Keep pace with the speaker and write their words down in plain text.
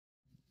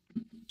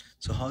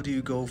So how do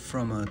you go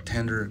from a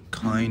tender,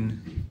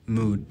 kind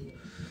mood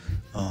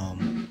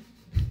um,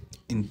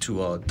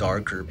 into a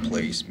darker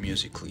place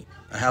musically?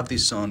 I have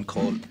this song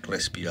called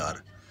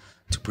Respirar,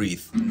 to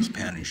breathe in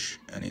Spanish,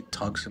 and it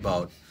talks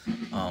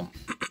um,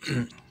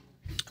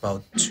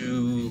 about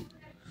two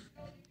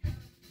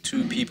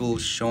people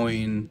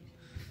showing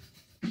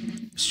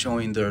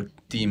their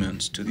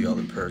demons to the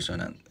other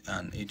person,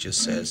 and it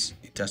just says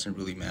it doesn't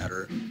really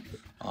matter.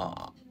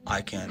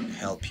 I can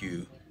help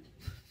you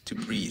to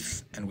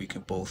breathe, and we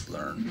can both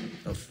learn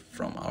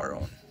from our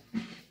own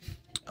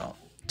uh,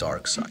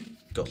 dark side.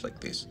 It goes like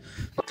this.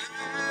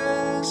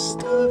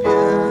 Está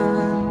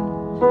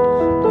bien,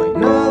 no hay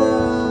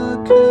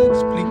nada que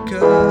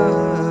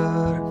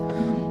explicar.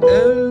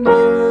 El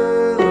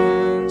miedo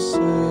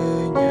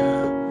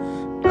enseña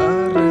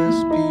a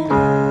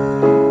respirar.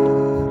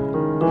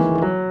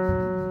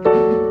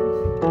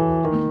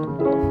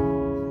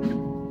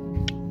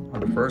 On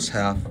the first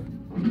half,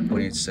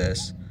 when it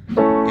says,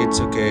 it's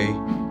okay,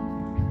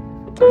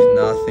 there's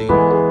nothing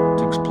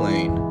to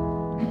explain.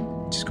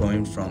 It's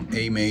going from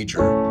A major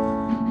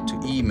to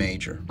E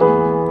major,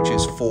 which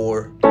is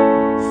 4,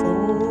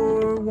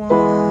 4,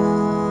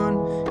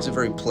 1. It's a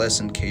very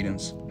pleasant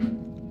cadence.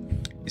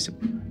 It's a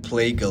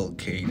plagal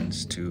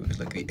cadence too. It's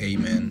like the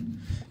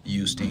amen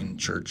used in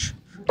church.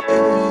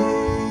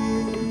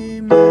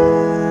 Amen.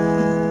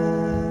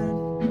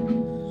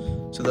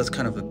 So that's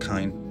kind of a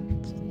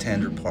kind,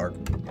 tender part,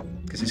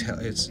 because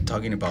it's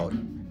talking about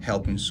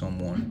helping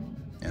someone,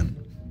 and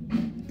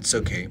it's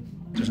okay.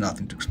 There's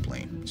nothing to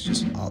explain. It's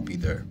just I'll be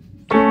there.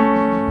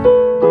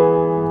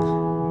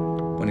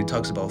 When it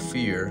talks about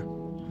fear,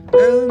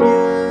 el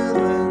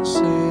miedo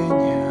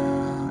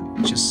enseña,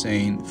 it's just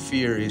saying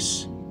fear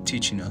is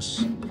teaching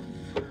us.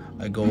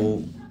 I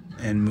go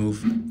and move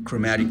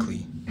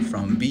chromatically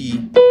from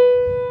B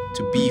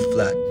to B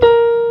flat.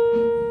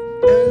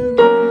 El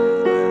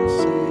miedo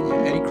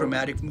enseña. Any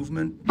chromatic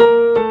movement,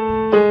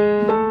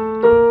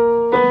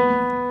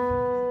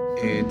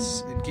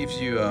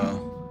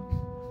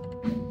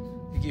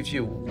 it gives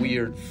you a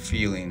weird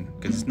feeling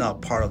because it's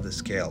not part of the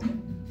scale.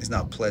 It's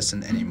not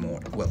pleasant anymore.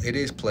 Well, it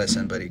is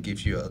pleasant, but it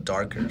gives you a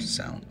darker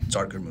sound,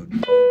 darker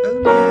mood. El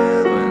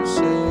miedo